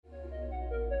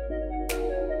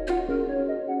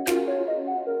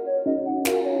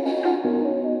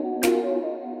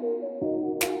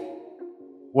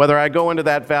Whether I go into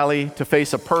that valley to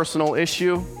face a personal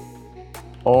issue,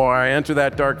 or I enter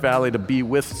that dark valley to be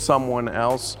with someone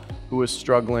else who is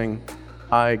struggling,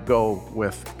 I go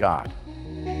with God.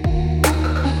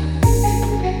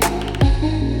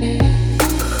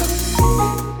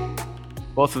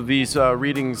 Both of these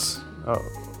readings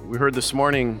we heard this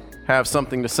morning have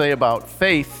something to say about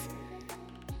faith,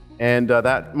 and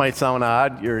that might sound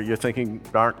odd. You're thinking,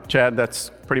 Chad,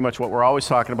 that's pretty much what we're always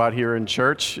talking about here in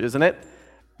church, isn't it?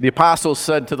 The apostles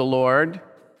said to the Lord,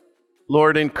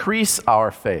 Lord, increase our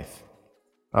faith.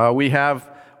 We have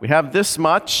this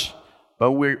much,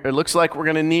 but it looks like we're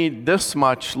going to need this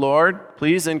much, Lord.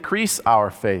 Please increase our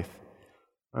faith.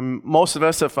 Most of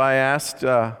us, if I asked,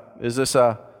 is this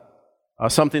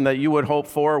something that you would hope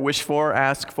for, wish for,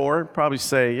 ask for? Probably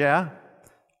say, yeah,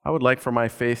 I would like for my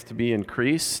faith to be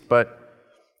increased. But,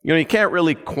 you can't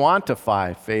really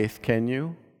quantify faith, can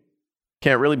you?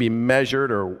 Can't really be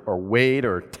measured or weighed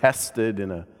or tested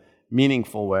in a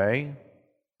meaningful way.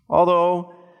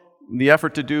 Although the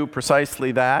effort to do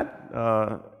precisely that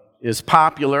is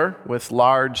popular with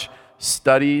large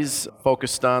studies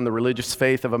focused on the religious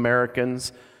faith of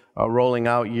Americans rolling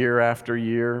out year after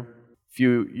year. A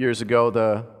few years ago,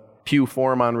 the Pew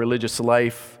Forum on Religious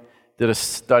Life did a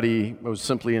study. It was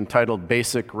simply entitled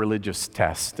Basic Religious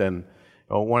Test. And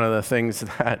one of the things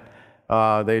that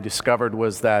they discovered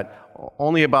was that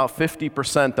only about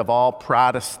 50% of all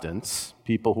Protestants,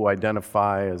 people who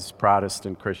identify as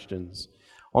Protestant Christians,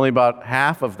 only about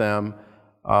half of them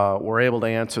were able to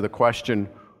answer the question,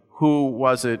 who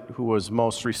was it who was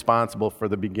most responsible for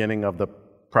the beginning of the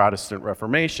Protestant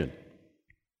Reformation?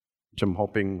 Which I'm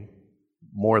hoping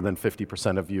more than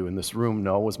 50% of you in this room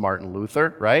know was Martin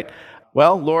Luther, right?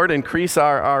 Well, Lord, increase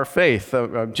our faith.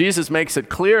 Jesus makes it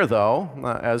clear,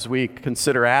 though, as we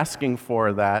consider asking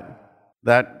for that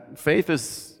faith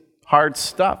is hard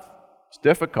stuff. It's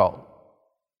difficult.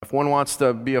 If one wants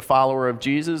to be a follower of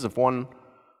Jesus, if one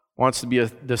wants to be a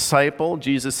disciple,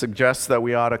 Jesus suggests that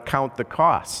we ought to count the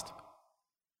cost.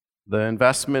 The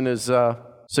investment is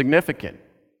significant.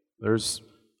 There's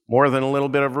more than a little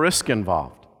bit of risk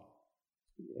involved.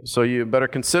 So you better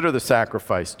consider the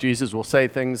sacrifice. Jesus will say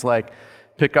things like,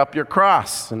 pick up your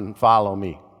cross and follow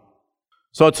me.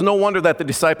 So it's no wonder that the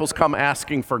disciples come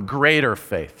asking for greater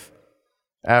faith.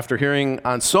 After hearing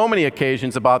on so many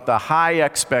occasions about the high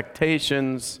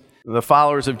expectations, the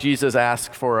followers of Jesus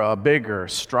ask for a bigger,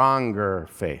 stronger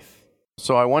faith.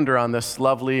 So I wonder on this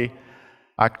lovely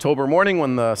October morning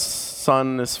when the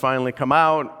sun has finally come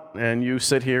out and you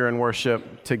sit here and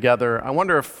worship together, I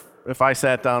wonder if I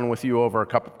sat down with you over a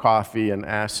cup of coffee and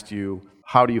asked you,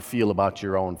 how do you feel about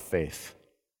your own faith?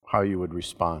 How you would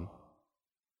respond.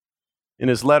 In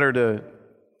his letter to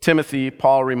Timothy,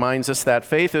 Paul reminds us that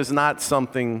faith is not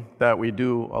something that we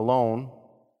do alone.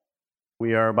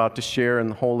 We are about to share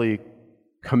in Holy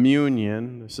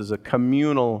Communion. This is a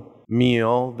communal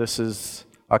meal. This is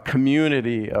a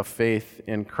community of faith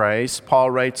in Christ.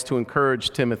 Paul writes to encourage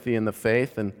Timothy in the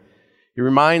faith, and he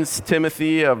reminds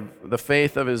Timothy of the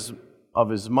faith of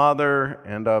his mother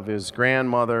and of his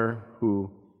grandmother who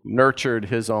nurtured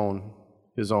his own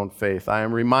faith. I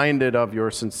am reminded of your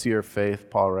sincere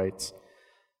faith, Paul writes,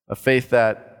 a faith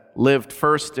that lived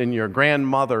first in your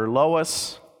grandmother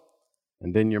Lois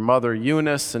and in your mother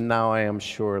Eunice, and now I am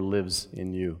sure lives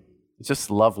in you. It's just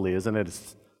lovely, isn't it?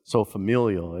 It's so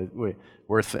familial.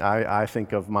 I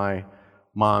think of my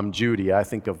mom Judy. I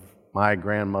think of my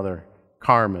grandmother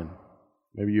Carmen.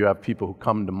 Maybe you have people who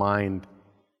come to mind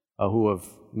who have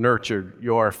nurtured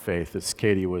your faith, as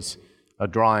Katie was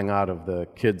drawing out of the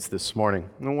kids this morning.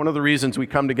 And one of the reasons we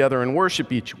come together and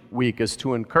worship each week is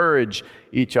to encourage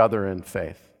each other in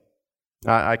faith.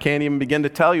 I can't even begin to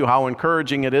tell you how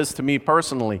encouraging it is to me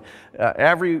personally.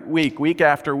 Every week, week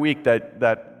after week,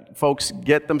 that folks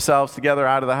get themselves together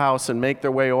out of the house and make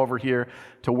their way over here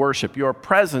to worship. Your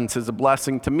presence is a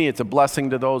blessing to me. It's a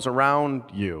blessing to those around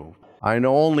you. I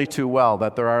know only too well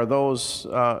that there are those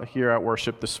here at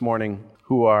worship this morning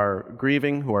who are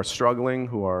grieving, who are struggling,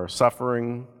 who are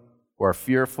suffering, who are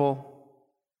fearful.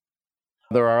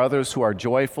 There are others who are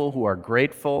joyful, who are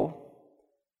grateful.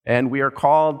 And we are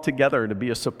called together to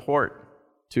be a support,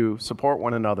 to support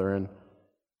one another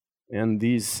in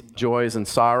these joys and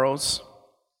sorrows.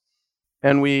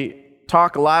 And we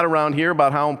talk a lot around here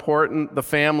about how important the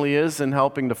family is in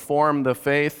helping to form the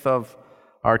faith of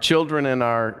our children and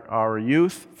our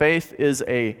youth. Faith is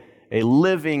a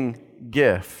living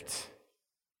gift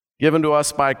given to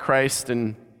us by Christ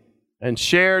and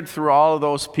shared through all of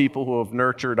those people who have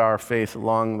nurtured our faith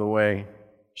along the way,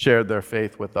 shared their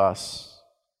faith with us.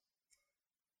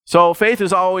 So faith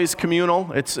is always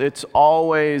communal. It's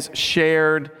always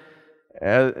shared.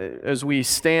 as we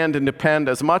stand and depend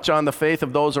as much on the faith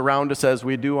of those around us as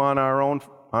we do on our own.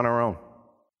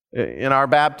 In our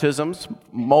baptisms,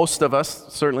 most of us,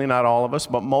 certainly not all of us,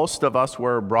 but most of us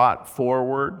were brought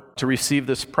forward to receive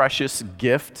this precious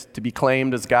gift, to be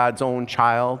claimed as God's own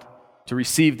child, to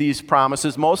receive these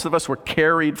promises. Most of us were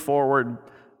carried forward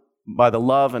by the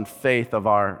love and faith of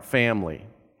our family.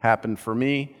 Happened for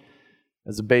me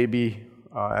as a baby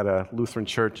at a Lutheran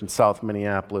church in South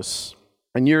Minneapolis.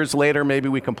 And years later, maybe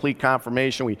we complete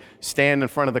confirmation, we stand in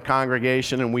front of the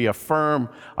congregation and we affirm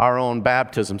our own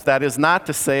baptisms. That is not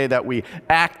to say that we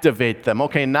activate them.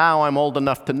 Okay, now I'm old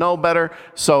enough to know better,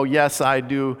 so yes, I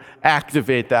do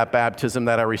activate that baptism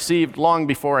that I received long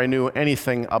before I knew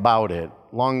anything about it,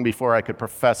 long before I could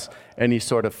profess any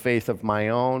sort of faith of my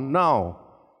own. No,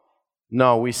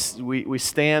 we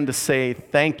stand to say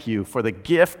thank you for the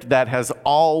gift that has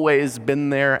always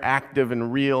been there, active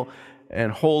and real,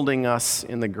 and holding us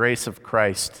in the grace of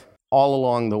Christ all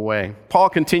along the way. Paul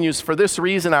continues, "For this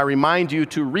reason I remind you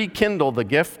to rekindle the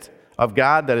gift of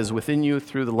God that is within you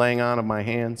through the laying on of my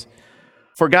hands.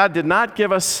 For God did not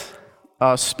give us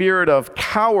a spirit of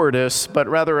cowardice, but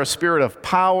rather a spirit of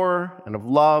power and of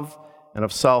love and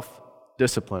of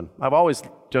self-discipline." I've always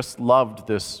just loved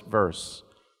this verse.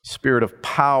 Spirit of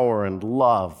power and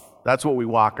love. That's what we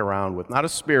walk around with, not a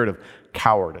spirit of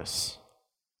cowardice.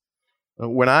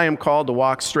 When I am called to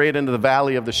walk straight into the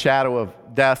valley of the shadow of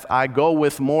death, I go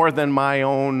with more than my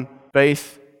own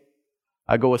faith.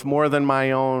 I go with more than my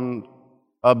own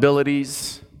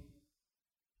abilities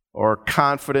or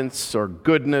confidence or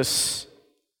goodness.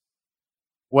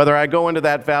 Whether I go into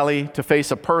that valley to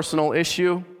face a personal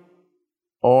issue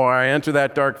or I enter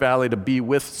that dark valley to be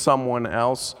with someone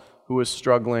else who is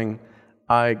struggling,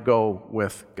 I go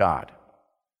with God,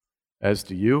 as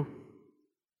do you.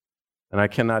 And I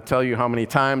cannot tell you how many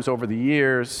times over the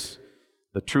years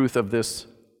the truth of this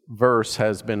verse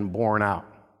has been borne out.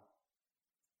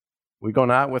 We go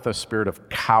not with a spirit of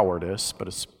cowardice, but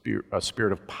a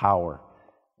spirit of power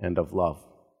and of love.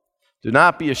 Do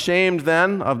not be ashamed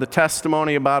then of the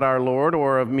testimony about our Lord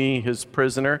or of me, his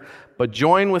prisoner, but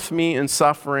join with me in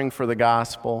suffering for the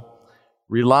gospel,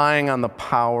 relying on the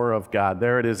power of God.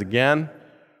 There it is again,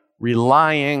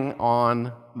 relying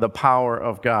on the power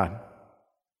of God.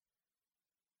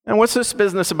 And what's this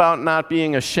business about not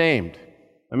being ashamed?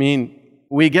 I mean,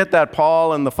 we get that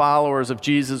Paul and the followers of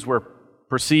Jesus were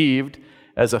perceived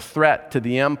as a threat to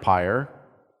the empire.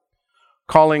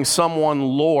 Calling someone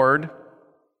Lord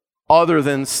other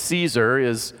than Caesar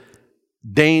is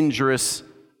dangerous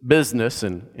business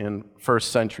in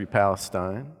first century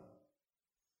Palestine.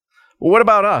 Well, what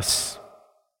about us?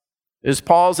 Is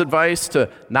Paul's advice to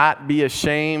not be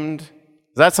ashamed,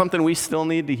 is that something we still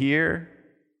need to hear?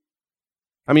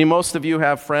 I mean, most of you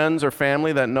have friends or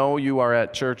family that know you are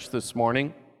at church this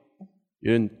morning.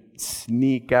 You didn't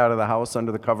sneak out of the house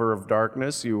under the cover of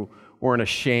darkness. You weren't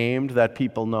ashamed that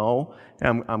people know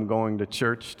I'm going to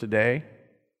church today.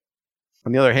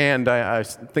 On the other hand, I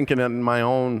was thinking in my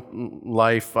own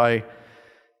life, during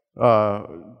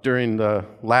the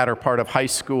latter part of high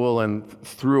school and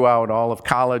throughout all of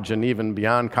college and even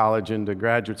beyond college into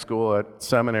graduate school at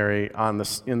seminary,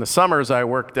 in the summers I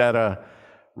worked at a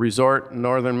resort in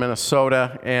northern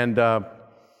Minnesota, and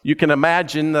you can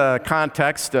imagine the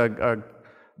context,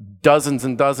 dozens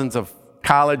and dozens of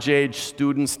college-age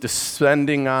students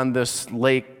descending on this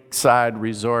lakeside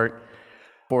resort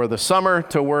for the summer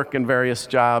to work in various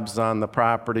jobs on the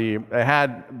property. It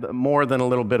had more than a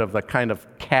little bit of the kind of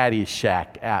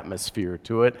Caddyshack atmosphere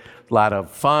to it, a lot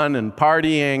of fun and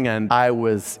partying, and I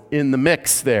was in the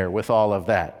mix there with all of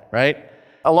that, right?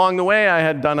 Along the way, I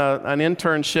had done an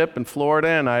internship in Florida,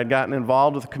 and I had gotten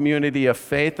involved with a community of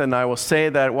faith, and I will say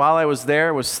that while I was there,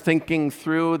 I was thinking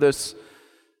through this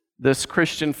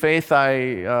Christian faith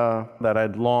that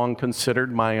I'd long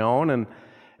considered my own, and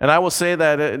I will say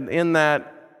that in that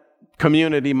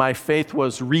community, my faith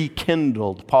was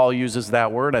rekindled. Paul uses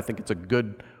that word. I think it's a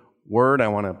good word. I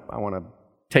want to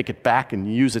take it back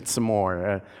and use it some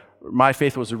more. My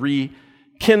faith was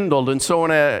rekindled. And so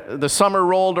when the summer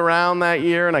rolled around that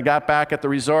year and I got back at the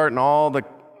resort and all the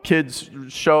kids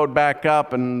showed back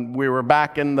up and we were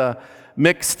back in the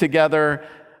mix together,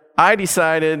 I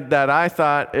decided that I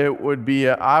thought it would be,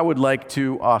 I would like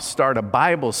to start a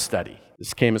Bible study.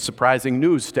 This came as surprising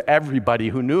news to everybody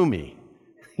who knew me,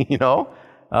 you know,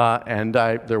 and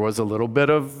there was a little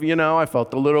bit of, I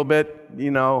felt a little bit,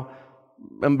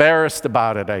 embarrassed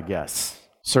about it, I guess.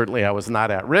 Certainly I was not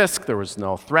at risk, there was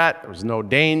no threat, there was no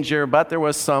danger, but there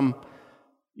was some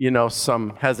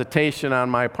hesitation on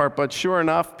my part. But sure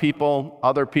enough,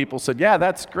 other people said, yeah,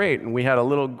 that's great. And we had a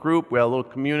little group, we had a little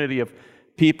community of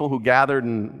people who gathered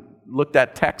and looked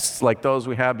at texts like those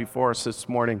we have before us this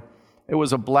morning. It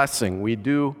was a blessing. We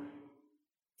do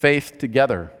faith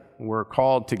together. We're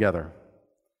called together.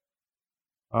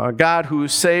 God who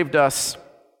saved us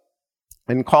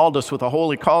and called us with a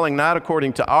holy calling, not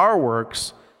according to our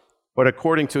works, but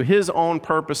according to his own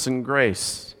purpose and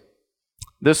grace.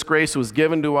 This grace was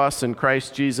given to us in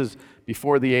Christ Jesus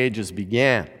before the ages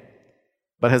began,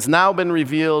 but has now been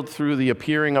revealed through the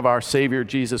appearing of our Savior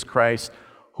Jesus Christ,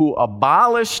 who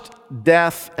abolished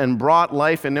death and brought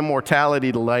life and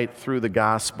immortality to light through the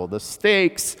gospel. The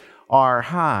stakes are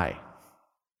high.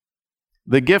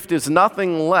 The gift is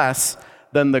nothing less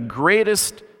than the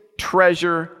greatest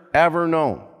treasure ever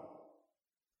known.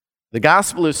 The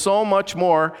gospel is so much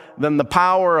more than the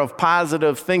power of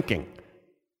positive thinking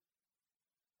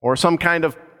or some kind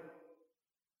of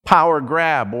power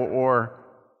grab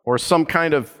or some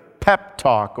kind of pep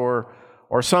talk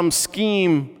or some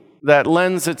scheme that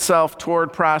lends itself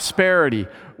toward prosperity.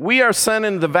 We are sent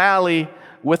into the valley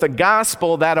with a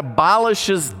gospel that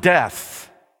abolishes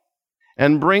death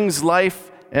and brings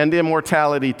life and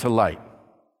immortality to light.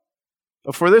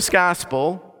 For this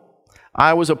gospel,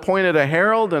 I was appointed a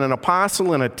herald and an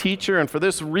apostle and a teacher, and for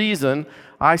this reason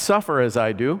I suffer as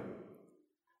I do.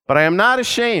 But I am not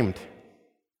ashamed,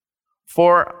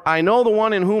 for I know the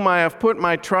one in whom I have put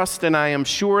my trust, and I am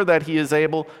sure that he is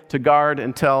able to guard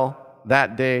until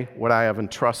that day what I have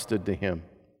entrusted to him.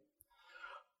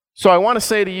 So I want to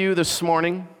say to you this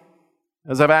morning,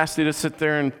 as I've asked you to sit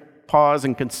there and pause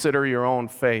and consider your own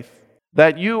faith,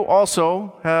 that you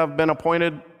also have been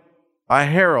appointed a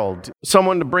herald,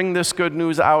 someone to bring this good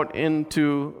news out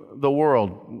into the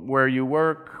world, where you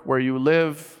work, where you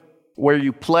live, where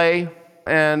you play,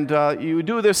 and you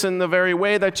do this in the very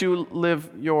way that you live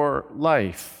your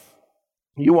life.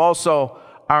 You also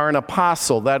are an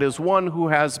apostle, that is one who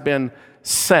has been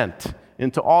sent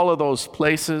into all of those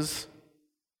places,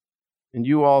 and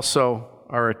you also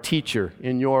are a teacher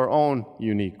in your own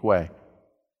unique way.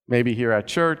 Maybe here at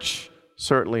church,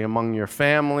 certainly among your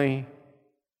family,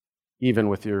 even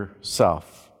with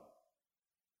yourself.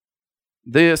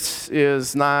 This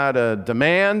is not a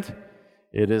demand.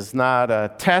 It is not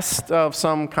a test of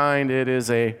some kind. It is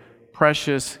a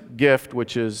precious gift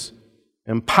which is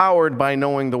empowered by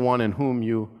knowing the one in whom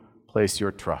you place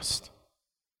your trust.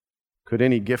 Could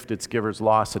any gift its giver's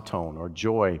loss atone, or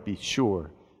joy be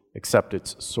sure, except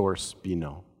its source be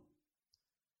known?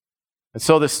 And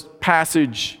so this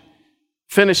passage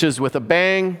finishes with a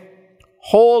bang.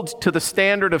 Hold to the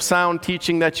standard of sound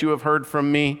teaching that you have heard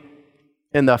from me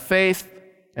in the faith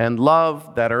and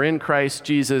love that are in Christ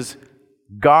Jesus.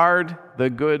 Guard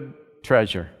the good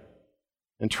treasure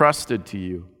entrusted to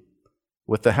you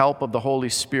with the help of the Holy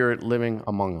Spirit living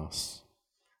among us.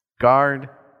 Guard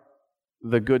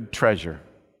the good treasure.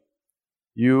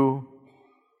 You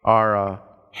are a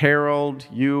herald.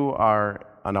 You are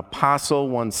an apostle,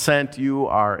 one sent. You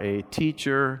are a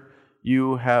teacher.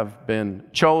 You have been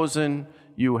chosen,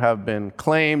 you have been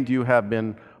claimed, you have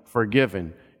been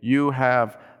forgiven. You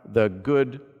have the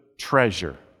good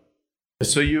treasure.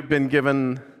 So you've been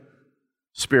given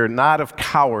spirit not of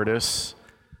cowardice,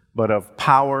 but of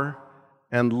power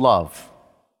and love.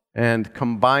 And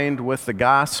combined with the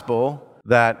gospel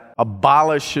that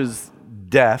abolishes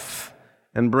death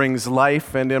and brings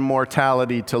life and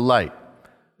immortality to light.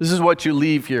 This is what you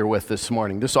leave here with this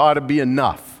morning. This ought to be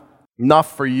enough.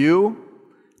 Enough for you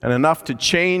and enough to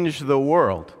change the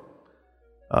world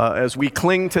as we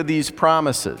cling to these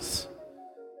promises.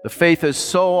 The faith is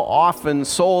so often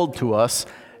sold to us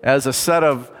as a set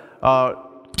of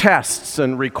tests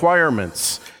and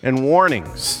requirements and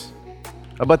warnings.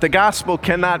 But the gospel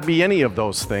cannot be any of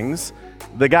those things.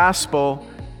 The gospel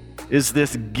is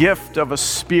this gift of a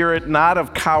spirit, not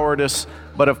of cowardice,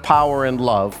 but of power and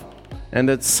love. And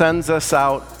it sends us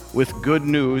out with good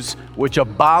news, which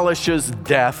abolishes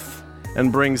death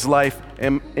and brings life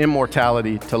and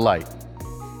immortality to light.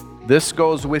 This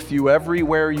goes with you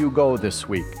everywhere you go this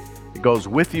week. It goes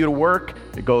with you to work,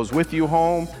 it goes with you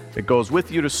home, it goes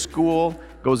with you to school,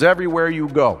 it goes everywhere you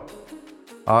go.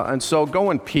 And so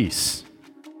go in peace.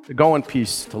 Go in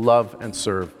peace to love and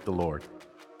serve the Lord.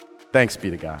 Thanks be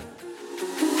to God.